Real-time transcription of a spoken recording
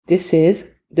This is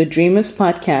the Dreamers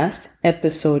Podcast,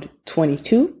 episode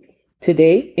 22.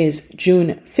 Today is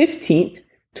June 15th,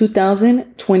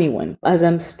 2021. As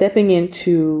I'm stepping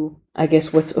into,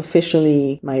 what's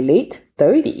officially my late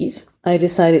 30s, I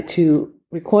decided to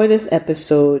record this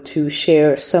episode to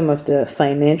share some of the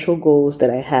financial goals that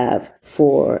I have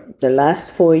for the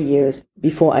last 4 years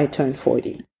before I turned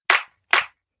 40.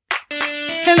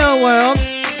 Hello, world.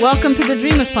 Welcome to the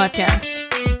Dreamers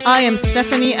Podcast. I am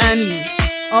Stephanie Ann-Lees,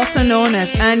 also known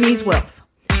as Ann-Lees Wealth.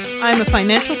 I'm a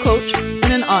financial coach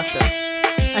and an author.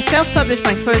 I self-published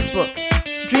my first book,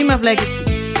 Dream of Legacy,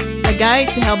 a guide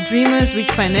to help dreamers reach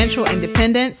financial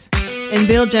independence and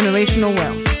build generational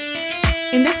wealth.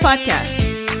 In this podcast,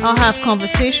 I'll have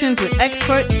conversations with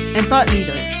experts and thought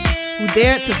leaders who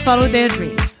dare to follow their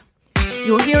dreams.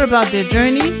 You'll hear about their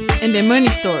journey and their money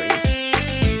stories.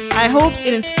 I hope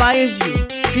it inspires you,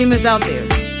 dreamers out there,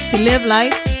 to live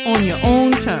life on your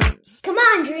own terms. Come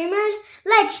on, dreamers,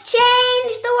 let's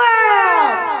change the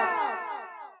world!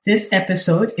 This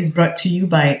episode is brought to you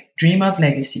by Dream of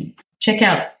Legacy. Check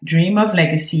out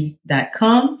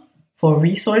dreamoflegacy.com for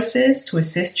resources to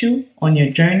assist you on your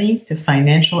journey to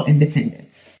financial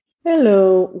independence.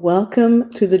 Hello, welcome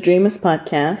to the Dreamers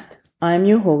Podcast. I'm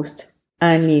your host,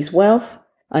 Ann-Lees Wealth.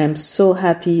 I am so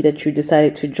happy that you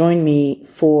decided to join me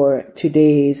for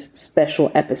today's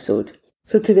special episode.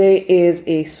 So today is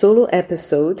a solo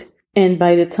episode, and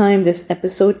by the time this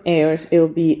episode airs, it'll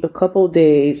be a couple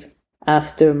days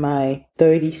after my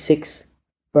 36th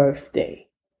birthday.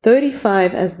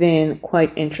 35 has been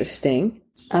quite interesting.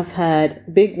 I've had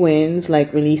big wins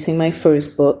like releasing my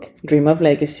first book, Dream of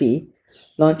Legacy,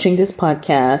 launching this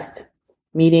podcast,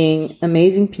 meeting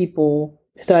amazing people,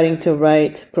 starting to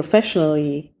write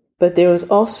professionally, but there was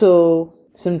also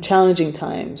some challenging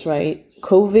times, right?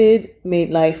 COVID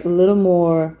made life a little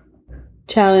more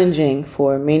challenging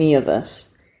for many of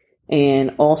us.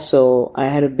 And also, I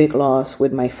had a big loss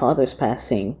with my father's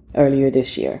passing earlier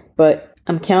this year. But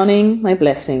I'm counting my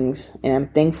blessings, and I'm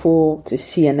thankful to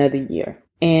see another year.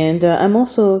 And I'm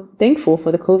also thankful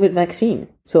for the COVID vaccine.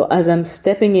 So as I'm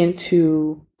stepping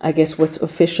into what's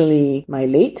officially my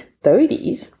late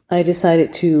 30s, I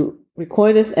decided to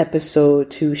record this episode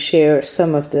to share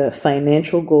some of the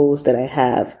financial goals that I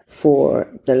have for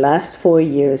the last 4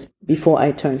 years before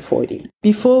I turned 40.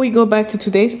 Before we go back to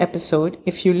today's episode,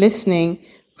 if you're listening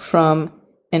from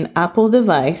an Apple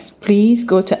device, please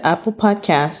go to Apple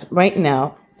Podcast right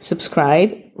now,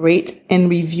 subscribe, rate, and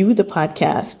review the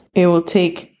podcast. It will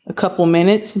take a couple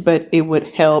minutes, but it would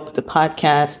help the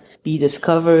podcast be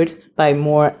discovered by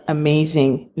more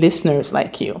amazing listeners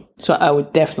like you. So I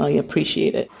would definitely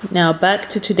appreciate it. Now back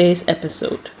to today's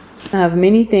episode. I have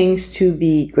many things to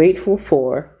be grateful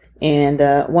for. And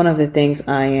one of the things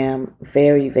I am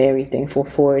very, very thankful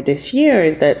for this year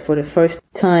is that for the first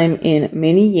time in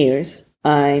many years,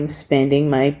 I'm spending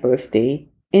my birthday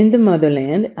in the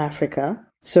motherland, Africa,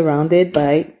 surrounded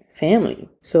by family.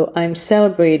 So I'm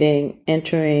celebrating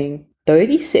entering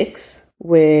 36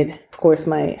 with, of course,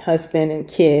 my husband and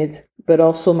kids, but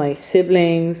also my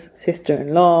siblings,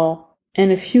 sister-in-law,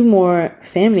 and a few more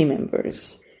family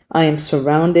members. I am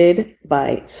surrounded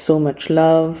by so much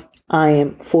love. I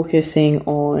am focusing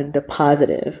on the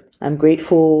positive. I'm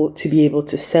grateful to be able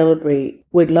to celebrate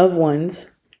with loved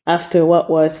ones after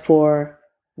what was for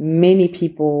many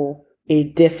people a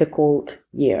difficult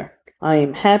year. I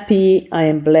am happy. I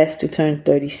am blessed to turn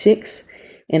 36,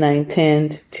 and I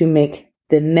intend to make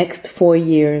the next 4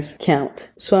 years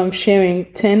count. So I'm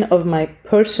sharing 10 of my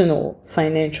personal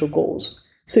financial goals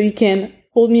so you can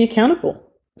hold me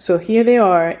accountable. So here they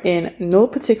are in no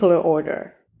particular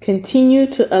order. Continue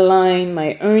to align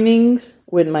my earnings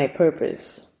with my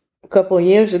purpose. A couple of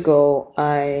years ago,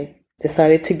 I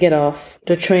decided to get off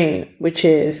the train, which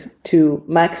is to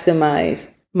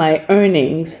maximize my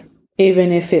earnings,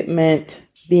 even if it meant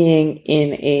being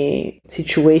in a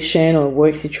situation or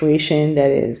work situation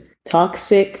that is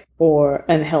toxic or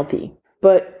unhealthy.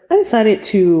 But I decided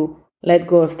to let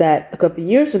go of that a couple of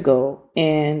years ago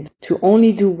and to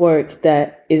only do work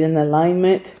that is in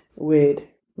alignment with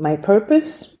my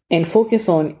purpose and focus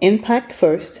on impact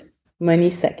first, money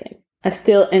second. I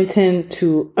still intend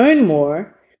to earn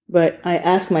more, but I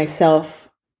ask myself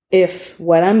if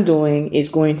what I'm doing is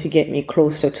going to get me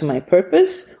closer to my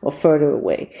purpose or further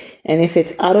away. And if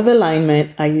it's out of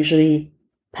alignment, I usually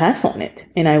pass on it.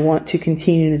 And I want to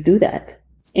continue to do that.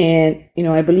 And,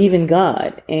 I believe in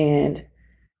God. And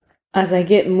as I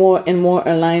get more and more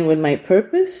aligned with my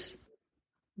purpose,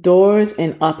 doors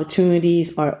and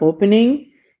opportunities are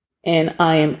opening. And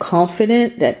I am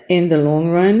confident that in the long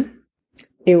run,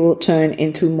 it will turn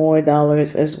into more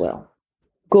dollars as well.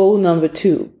 Goal number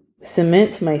 2,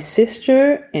 cement my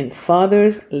sister and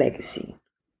father's legacy.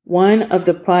 One of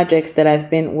the projects that I've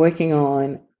been working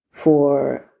on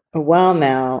for a while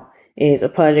now is a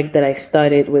project that I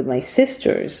started with my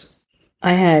sisters.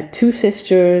 I had two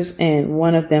sisters, and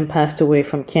one of them passed away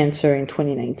from cancer in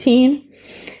 2019.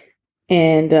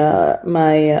 And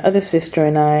my other sister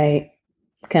and I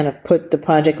kind of put the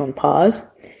project on pause.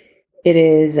 It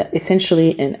is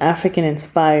essentially an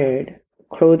African-inspired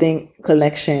clothing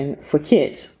collection for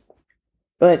kids.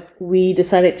 But we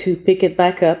decided to pick it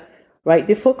back up right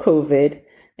before COVID,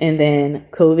 and then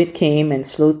COVID came and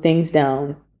slowed things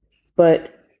down.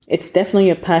 But it's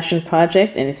definitely a passion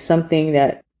project, and it's something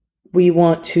that we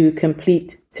want to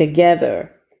complete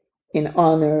together in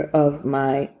honor of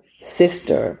my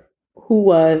sister, who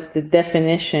was the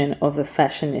definition of a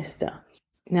fashionista.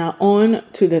 Now on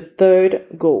to the third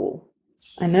goal.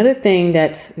 Another thing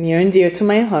that's near and dear to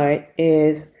my heart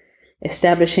is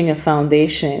establishing a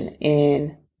foundation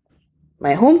in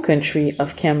my home country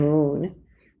of Cameroon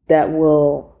that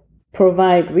will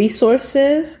provide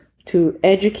resources to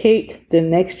educate the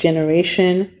next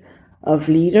generation of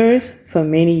leaders for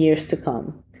many years to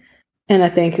come. And I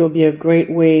think it will be a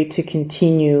great way to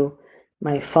continue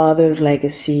my father's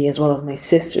legacy as well as my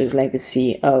sister's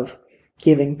legacy of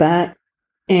giving back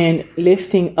and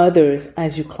lifting others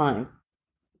as you climb.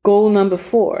 Goal number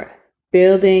 4,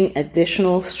 building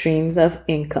additional streams of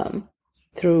income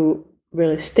through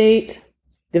real estate,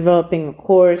 developing a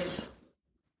course,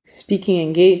 speaking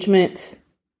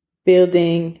engagements,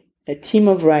 building a team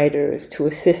of writers to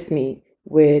assist me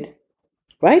with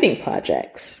writing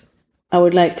projects. I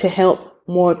would like to help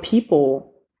more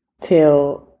people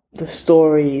tell the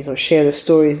stories or share the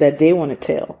stories that they want to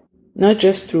tell, not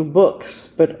just through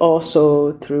books, but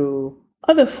also through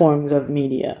other forms of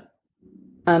media.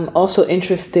 I'm also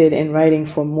interested in writing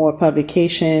for more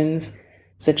publications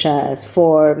such as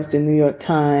Forbes, the New York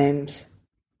Times.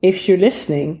 If you're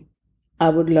listening, I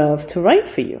would love to write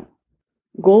for you.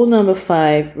 Goal number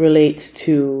 5 relates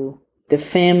to the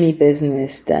family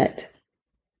business that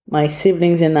my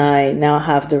siblings and I now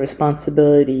have the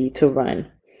responsibility to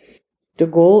run. The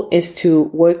goal is to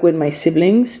work with my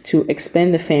siblings to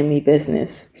expand the family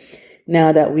business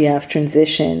now that we have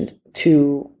transitioned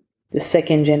to the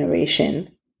second generation.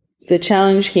 The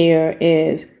challenge here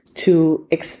is to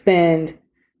expand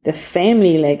the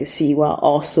family legacy while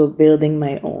also building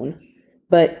my own.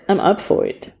 But I'm up for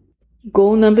it.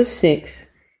 Goal number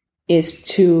 6 is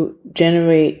to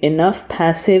generate enough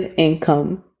passive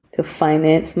income to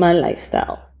finance my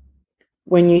lifestyle.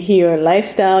 When you hear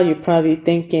lifestyle, you're probably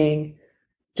thinking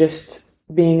just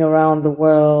being around the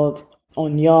world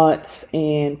on yachts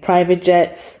and private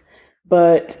jets.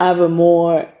 But I have a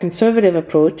more conservative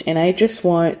approach, and I just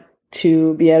want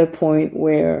to be at a point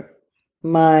where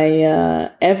my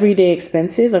everyday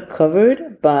expenses are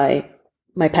covered by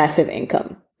my passive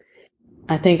income.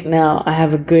 I think now I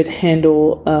have a good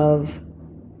handle of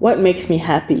what makes me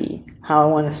happy, how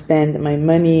I want to spend my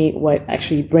money, what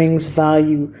actually brings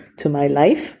value to my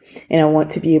life. And I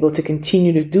want to be able to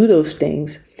continue to do those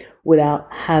things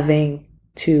without having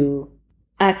to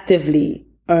actively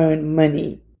earn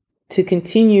money to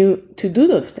continue to do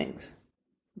those things.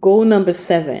 Goal number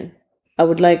 7. I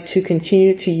would like to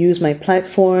continue to use my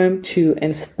platform to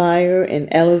inspire and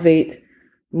elevate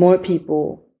more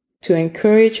people, to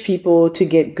encourage people to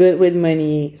get good with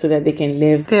money so that they can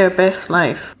live their best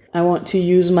life. I want to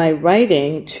use my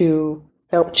writing to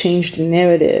help change the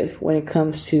narrative when it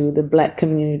comes to the Black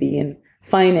community and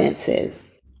finances.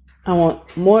 I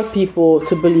want more people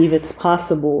to believe it's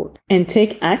possible and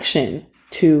take action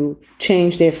to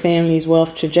change their family's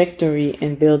wealth trajectory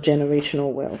and build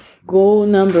generational wealth. Goal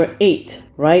number 8,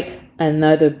 write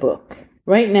another book.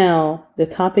 Right now, the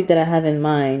topic that I have in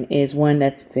mind is one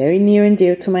that's very near and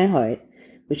dear to my heart,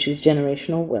 which is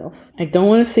generational wealth. I don't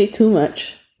want to say too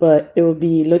much, but it will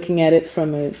be looking at it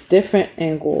from a different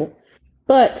angle.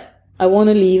 But I want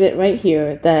to leave it right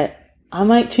here that I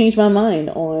might change my mind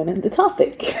on the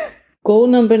topic. Goal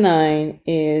number 9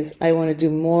 is I want to do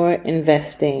more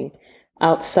investing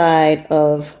outside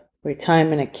of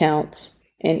retirement accounts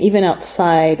and even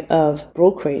outside of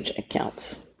brokerage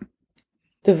accounts.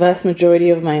 The vast majority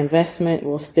of my investment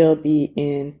will still be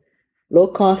in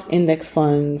low-cost index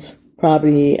funds,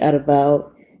 probably at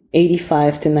about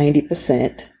 85 to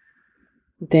 90%.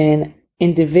 Then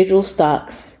individual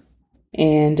stocks,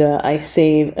 and I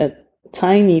save a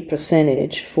tiny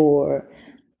percentage for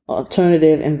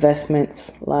alternative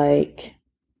investments like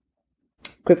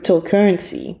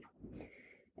cryptocurrency.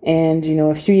 And,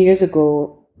 a few years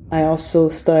ago, I also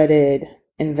started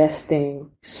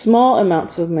investing small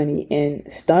amounts of money in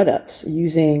startups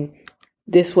using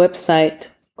this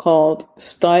website called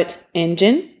Start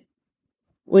Engine,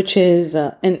 which is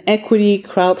an equity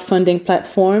crowdfunding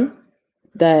platform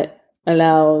that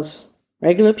allows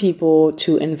regular people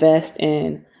to invest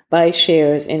and buy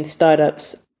shares in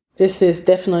startups. This is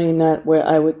definitely not where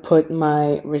I would put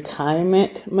my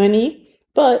retirement money,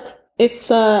 but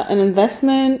it's an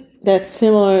investment that's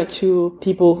similar to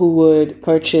people who would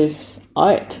purchase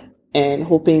art and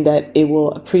hoping that it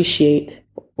will appreciate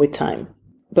with time.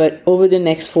 But over the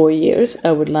next 4 years,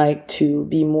 I would like to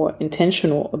be more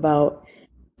intentional about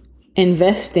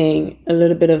investing a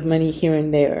little bit of money here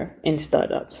and there in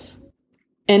startups.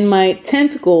 And my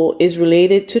 10th goal is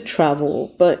related to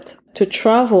travel, but to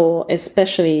travel,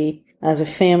 especially as a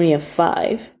family of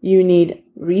 5, you need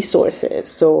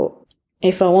resources. So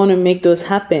if I want to make those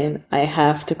happen, I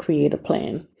have to create a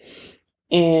plan.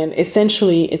 And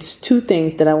essentially, it's 2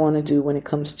 things that I want to do when it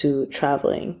comes to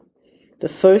traveling. The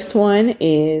first one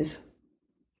is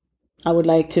I would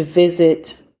like to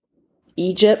visit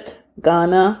Egypt,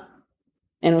 Ghana,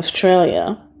 and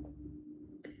Australia,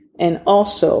 and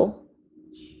also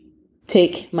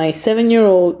take my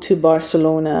 7-year-old to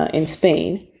Barcelona in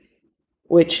Spain,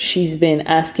 which she's been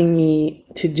asking me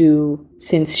to do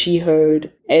since she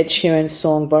heard Ed Sheeran's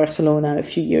song Barcelona a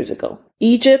few years ago.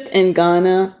 Egypt and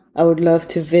Ghana, I would love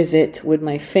to visit with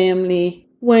my family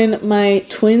when my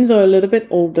twins are a little bit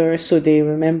older so they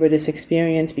remember this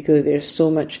experience, because there's so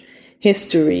much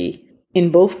history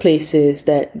in both places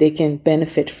that they can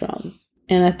benefit from.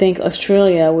 And I think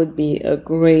Australia would be a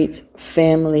great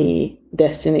family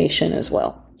destination as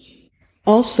well.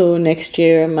 Also, next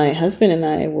year, my husband and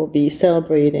I will be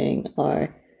celebrating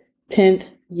our 10th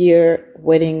year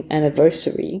wedding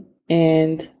anniversary.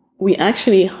 And we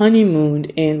actually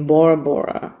honeymooned in Bora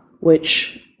Bora,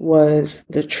 which was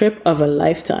the trip of a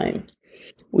lifetime.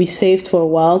 We saved for a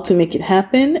while to make it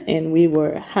happen, and we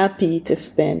were happy to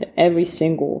spend every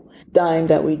single dime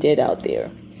that we did out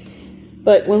there.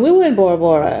 But when we were in Bora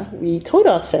Bora, we told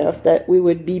ourselves that we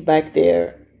would be back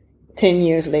there 10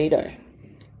 years later.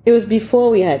 It was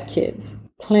before we had kids.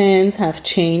 Plans have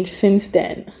changed since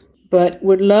then, but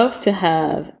would love to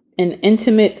have an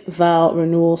intimate vow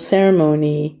renewal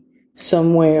ceremony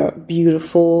somewhere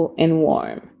beautiful and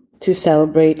warm to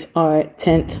celebrate our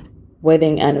 10th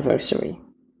wedding anniversary.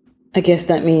 I guess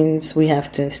that means we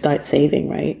have to start saving,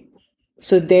 right?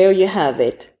 So there you have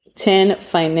it. 10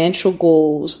 financial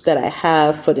goals that I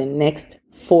have for the next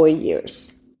 4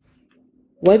 years.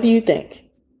 What do you think?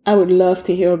 I would love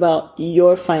to hear about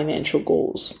your financial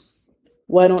goals.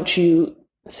 Why don't you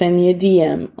send me a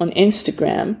DM on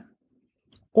Instagram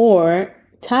or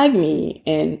tag me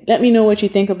and let me know what you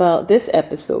think about this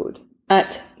episode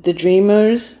at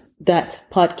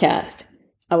thedreamers.podcast.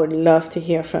 I would love to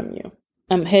hear from you.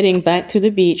 I'm heading back to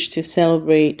the beach to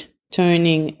celebrate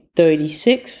turning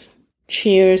 36.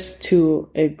 Cheers to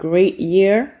a great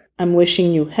year. I'm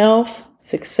wishing you health,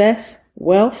 success,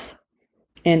 wealth,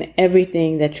 and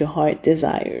everything that your heart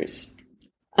desires.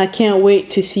 I can't wait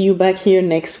to see you back here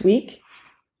next week.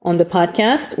 On the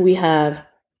podcast, we have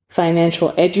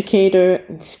financial educator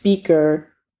and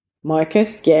speaker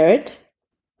Marcus Garrett.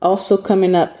 Also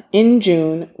coming up in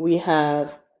June, we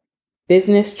have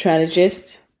business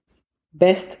strategist,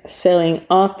 best-selling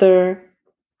author,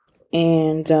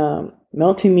 and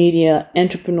multimedia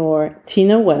entrepreneur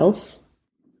Tina Wells.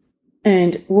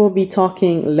 And we'll be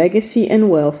talking legacy and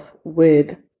wealth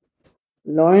with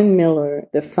Lauren Miller,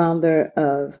 the founder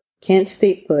of Can't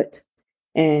Stay Put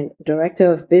and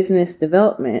director of business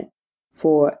development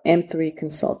for M3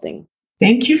 Consulting.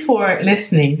 Thank you for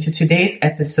listening to today's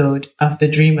episode of the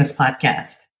Dreamers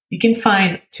Podcast. You can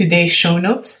find today's show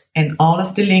notes and all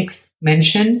of the links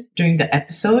mentioned during the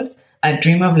episode at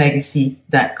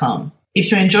dreamoflegacy.com. If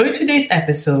you enjoyed today's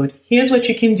episode, here's what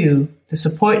you can do to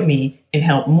support me and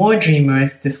help more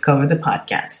dreamers discover the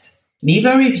podcast. Leave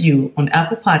a review on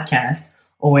Apple Podcasts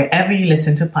or wherever you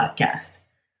listen to podcasts.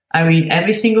 I read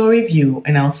every single review,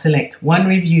 and I'll select one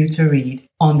review to read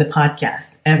on the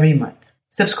podcast every month.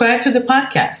 Subscribe to the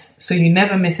podcast so you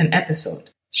never miss an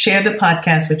episode. Share the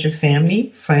podcast with your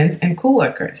family, friends, and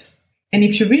coworkers. And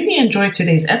if you really enjoyed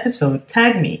today's episode,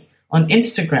 tag me on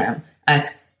Instagram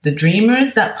at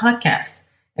thedreamers.podcast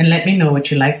and let me know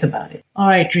what you liked about it. All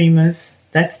right, dreamers,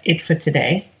 that's it for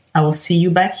today. I will see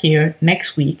you back here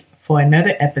next week for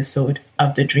another episode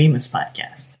of the Dreamers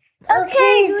Podcast.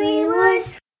 Okay,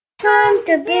 dreamers, time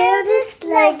to build this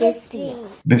legacy.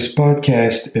 This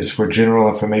podcast is for general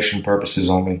information purposes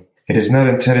only. It is not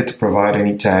intended to provide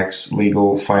any tax,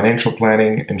 legal, financial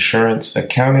planning, insurance,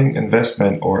 accounting,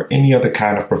 investment, or any other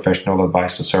kind of professional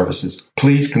advice or services.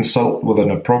 Please consult with an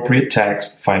appropriate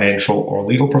tax, financial, or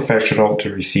legal professional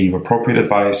to receive appropriate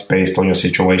advice based on your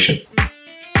situation.